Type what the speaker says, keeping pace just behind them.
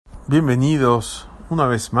Bienvenidos una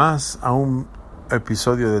vez más a un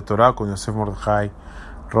episodio de Torah con Yosef Mordechai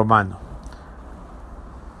Romano.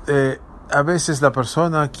 A veces la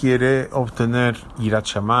persona quiere obtener Yirat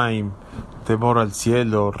Shamayim, temor al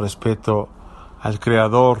cielo, respeto al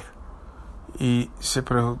Creador, y se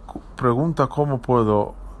pregunta cómo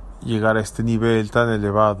puedo llegar a este nivel tan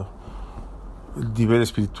elevado, el nivel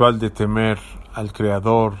espiritual de temer al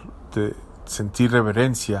Creador, de sentir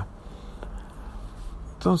reverencia.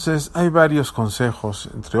 Entonces hay varios consejos,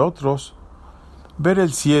 entre otros, ver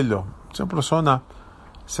el cielo. Si una persona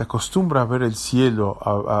se acostumbra a ver el cielo,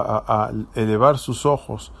 a elevar sus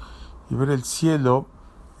ojos y ver el cielo,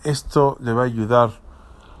 esto le va a ayudar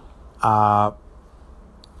a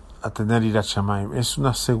tener Yirat Shamayim. Es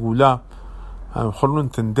una segulá, a lo mejor no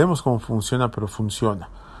entendemos cómo funciona, pero funciona.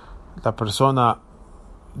 La persona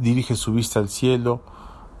dirige su vista al cielo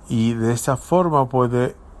y de esa forma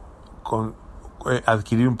puede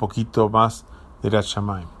adquirir un poquito más de Yirat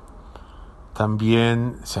Shamayim.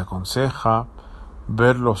 También se aconseja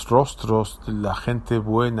ver los rostros de la gente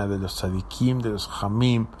buena, de los tzadikim, de los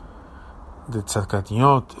jamim, de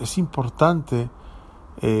tzadkaniot. Es importante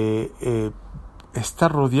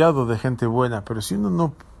estar rodeado de gente buena, pero si uno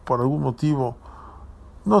no, por algún motivo,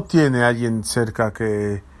 no tiene a alguien cerca a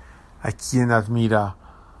quien admira,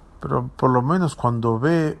 pero por lo menos cuando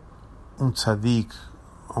ve un tzadik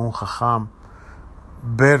o un jajam,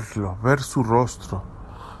 ver su rostro,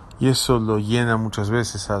 y eso lo llena muchas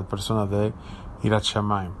veces a la persona de Yirat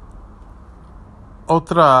Shamayim.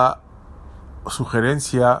 Otra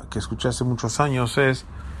sugerencia que escuché hace muchos años es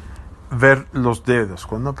ver los dedos.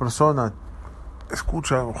 Cuando una persona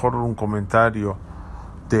escucha a lo mejor un comentario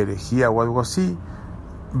de herejía o algo así,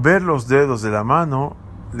 ver los dedos de la mano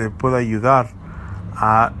le puede ayudar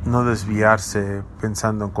a no desviarse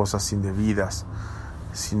pensando en cosas indebidas,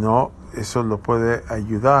 sino eso lo puede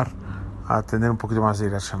ayudar a tener un poquito más de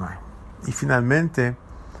Yirat Shamayim. Y finalmente,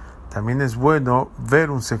 también es bueno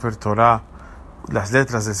ver un Sefer Torah, las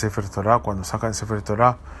letras del Sefer Torah. Cuando sacan el Sefer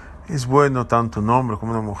Torah, es bueno tanto un hombre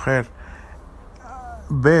como una mujer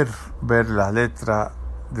ver la letra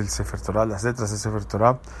del Sefer Torah, las letras del Sefer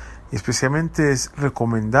Torah. Y especialmente es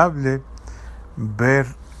recomendable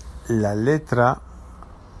ver la letra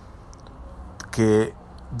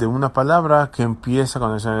de una palabra que empieza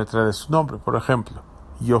con esa letra de su nombre. Por ejemplo,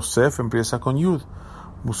 Yosef empieza con Yud.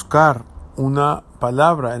 Buscar una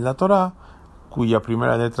palabra en la Torah cuya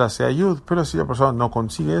primera letra sea Yud, pero si la persona no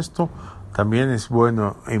consigue esto, también es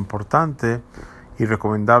bueno e importante y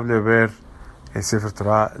recomendable ver el Sefer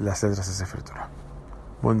Torah, las letras del Sefer Torah.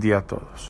 Buen día a todos.